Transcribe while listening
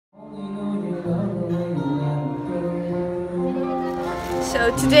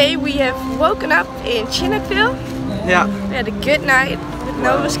So today we have woken up in Chinakville. Yeah. We had a good night with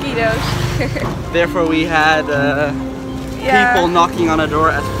no mosquitoes. Therefore we had people knocking on our door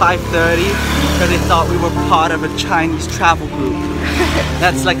at 5:30 because they thought we were part of a Chinese travel group.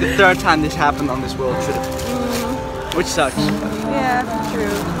 That's like the third time this happened on this world trip. Which sucks. Yeah,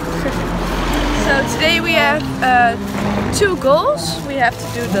 true. So today we have 2 goals. We have to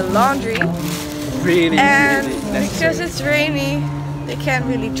do the laundry. Really necessary. Because it's rainy, they can't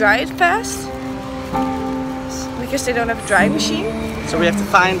really dry it fast. Because they don't have a drying machine. So we have to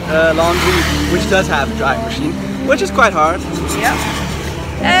find a laundry which does have a drying machine, which is quite hard. Yeah.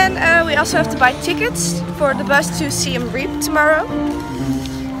 And we also have to buy tickets for the bus to Siem Reap tomorrow.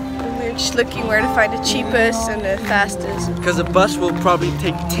 We're just looking where to find the cheapest and the fastest. Because the bus will probably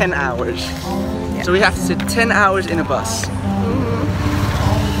take 10 hours. Yeah. So we have to sit 10 hours in a bus.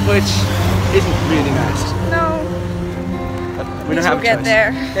 Which isn't really nice. No. But we don't have a choice. Get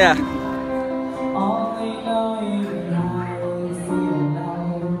there. Yeah.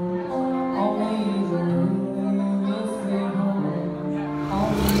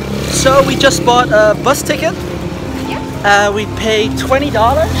 So we just bought a bus ticket. Yeah. We paid $20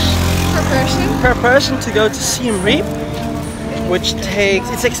 per person to go to Siem Reap, which takes,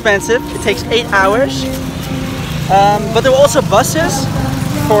 it's expensive. It takes 8 hours. But there were also buses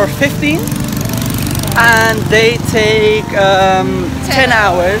for 15, and they take 10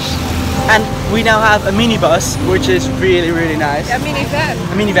 hours. And we now have a minibus, which is really nice. Yeah, minivan.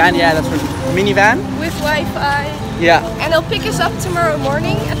 A minivan, yeah, that's what. Minivan with Wi-Fi. Yeah. And they'll pick us up tomorrow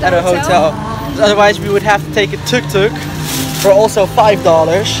morning at a hotel. Otherwise we would have to take a tuk-tuk for also $5.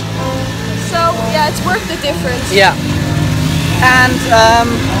 So yeah, it's worth the difference. Yeah. And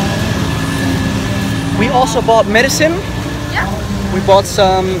we also bought medicine. Yeah. We bought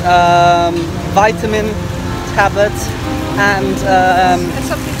some vitamin tablets and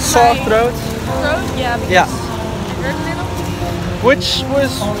sore throat. Yeah. Yeah. Which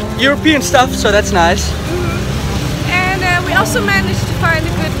was European stuff, so that's nice. And we also managed to find a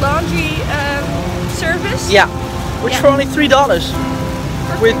good laundry service. Yeah, which for only $3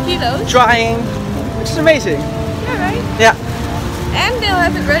 with kilos. Drying, which is amazing. Yeah, right? Yeah. And they'll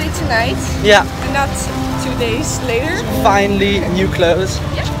have it ready tonight. Yeah. And not 2 days later. So finally, new clothes.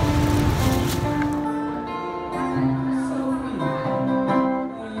 Yeah.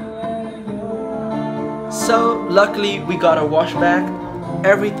 So luckily we got a wash bag,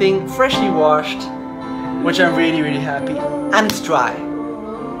 everything freshly washed, which I'm really happy, and it's dry,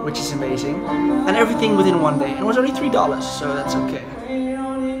 which is amazing, and everything within 1 day. It was only $3, so that's okay.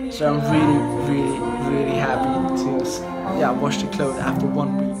 So I'm really happy to wash the clothes after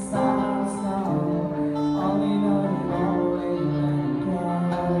 1 week.